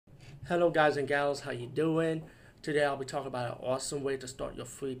Hello, guys and gals. How you doing? Today, I'll be talking about an awesome way to start your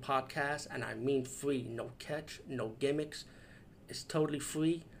free podcast, and I mean free. No catch, no gimmicks. It's totally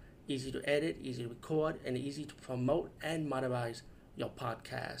free, easy to edit, easy to record, and easy to promote and monetize your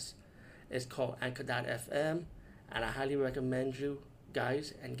podcast. It's called Anchor.fm, and I highly recommend you,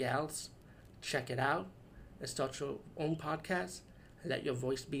 guys and gals, check it out and start your own podcast and let your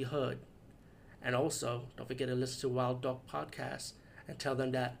voice be heard. And also, don't forget to listen to Wild Dog Podcast and tell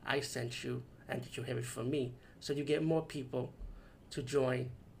them that I sent you and that you hear it from me. So you get more people to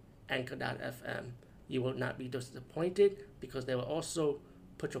join Anchor.fm. You will not be disappointed because they will also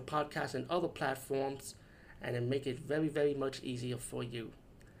put your podcast in other platforms and then make it very, very much easier for you.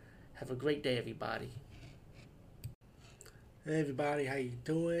 Have a great day, everybody. Hey, everybody, how you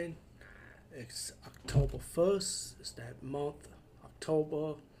doing? It's October 1st. It's that month,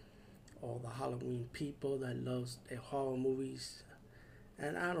 October. All the Halloween people that loves their horror movies.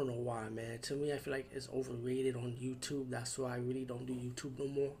 And I don't know why, man. To me, I feel like it's overrated on YouTube. That's why I really don't do YouTube no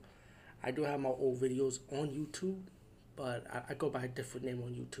more. I do have my old videos on YouTube, but I go by a different name on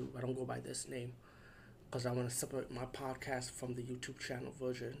YouTube. I don't go by this name because I want to separate my podcast from the YouTube channel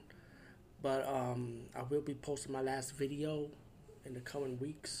version. But I will be posting my last video in the coming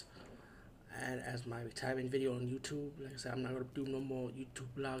weeks. And as my retirement video on YouTube, like I said, I'm not going to do no more YouTube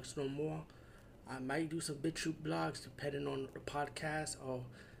blogs no more. I might do some BitChute blogs depending on the podcast, or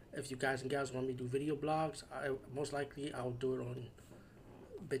if you guys and gals want me to do video blogs, most likely I'll do it on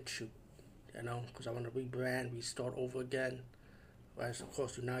BitChute, because I want to rebrand, restart over again. Whereas, of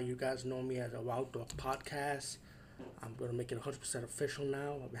course, now you guys know me as a Wild Dog Podcast. I'm going to make it 100% official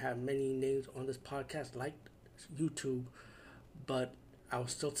now. I have many names on this podcast like YouTube, but I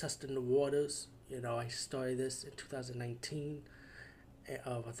was still testing the waters. I started this in 2019,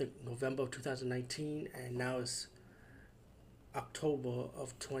 I think November of 2019, and now it's October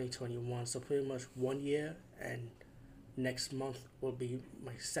of 2021. So pretty much 1 year, and next month will be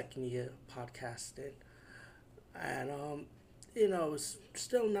my second year podcasting. And, it's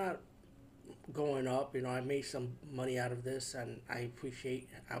still not going up. I made some money out of this, and I'm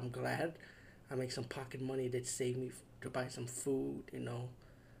glad I make some pocket money that saved me to buy some food, and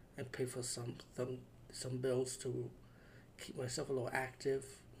pay for some bills to keep myself a little active.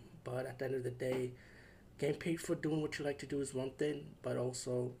 But at the end of the day, getting paid for doing what you like to do is one thing, but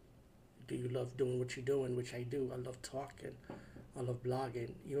also, do you love doing what you're doing, which I do. I love talking. I love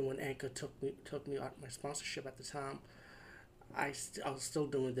blogging. Even when Anchor took me out my sponsorship at the time, I was still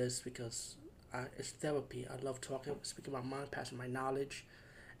doing this because it's therapy. I love talking, speaking my mind, passing my knowledge.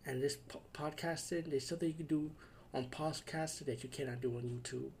 And this podcasting, there's something you can do on podcasting that you cannot do on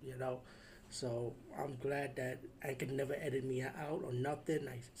YouTube, So I'm glad that I could never edit me out or nothing.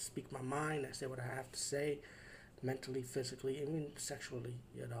 I speak my mind. I say what I have to say, mentally, physically, even sexually.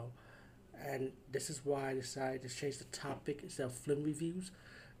 And this is why I decided to change the topic instead of film reviews.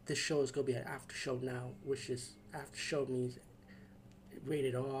 This show is going to be an after show now, which is after show means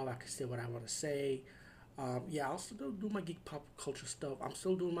rated R. I can say what I want to say. I'll still do my geek pop culture stuff. I'm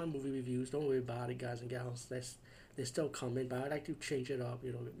still doing my movie reviews. Don't worry about it, guys and gals. They're still coming, but I like to change it up.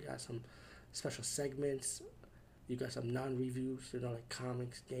 We got some special segments. You got some non-reviews, like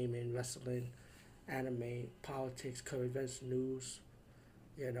comics, gaming, wrestling, anime, politics, current events, news.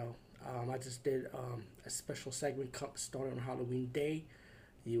 I just did a special segment starting on Halloween Day.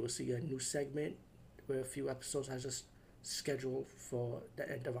 You will see a new segment with a few episodes I just scheduled for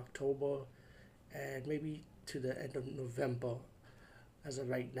the end of October and maybe to the end of November. As of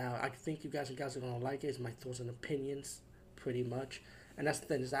right now, I think you guys and gals are gonna like it. It's my thoughts and opinions, pretty much. And that's the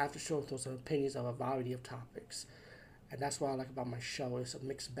thing, is I have to show thoughts and opinions of a variety of topics, and that's what I like about my show. It's a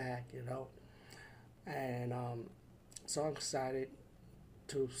mixed bag. And so I'm excited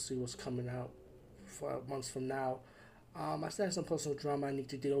to see what's coming out for months from now. I still have some personal drama I need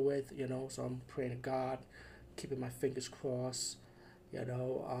to deal with, so I'm praying to God, keeping my fingers crossed.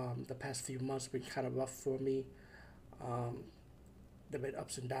 The past few months have been kind of rough for me. There have been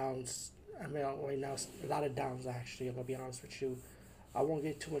ups and downs. I mean, right now, it's a lot of downs, actually. I'm going to be honest with you. I won't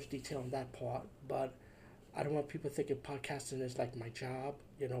get too much detail on that part, but I don't want people thinking podcasting is like my job.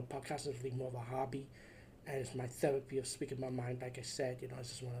 Podcasting is really more of a hobby, and it's my therapy of speaking my mind. Like I said, I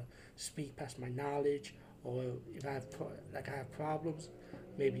just want to speak past my knowledge, or if I have problems,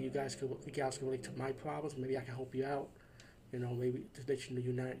 maybe you guys can relate to my problems. Maybe I can help you out. Maybe to let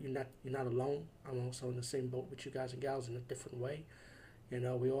you know you're not alone. I'm also in the same boat with you guys and gals in a different way.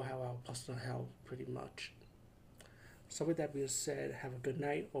 We all have our personal hell, pretty much. So with that being said, have a good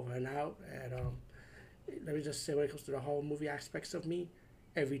night, over and out. And let me just say, when it comes to the horror movie aspects of me,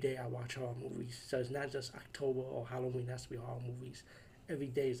 every day I watch horror movies. So it's not just October or Halloween, it has to be horror movies. every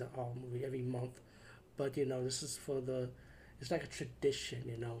day is a horror movie every month. But this is for the. It's like a tradition,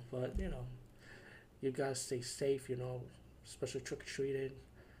 But you gotta stay safe, especially trick or treating.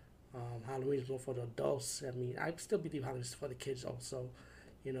 Halloween is more for the adults. I mean, I still believe Halloween is for the kids also.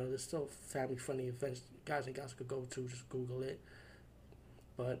 There's still family friendly events guys and gals could go to. Just Google it.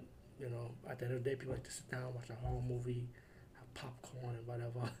 But at the end of the day, people like to sit down, watch a horror movie, have popcorn and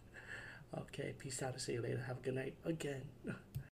whatever. Okay, peace out and see you later. Have a good night again.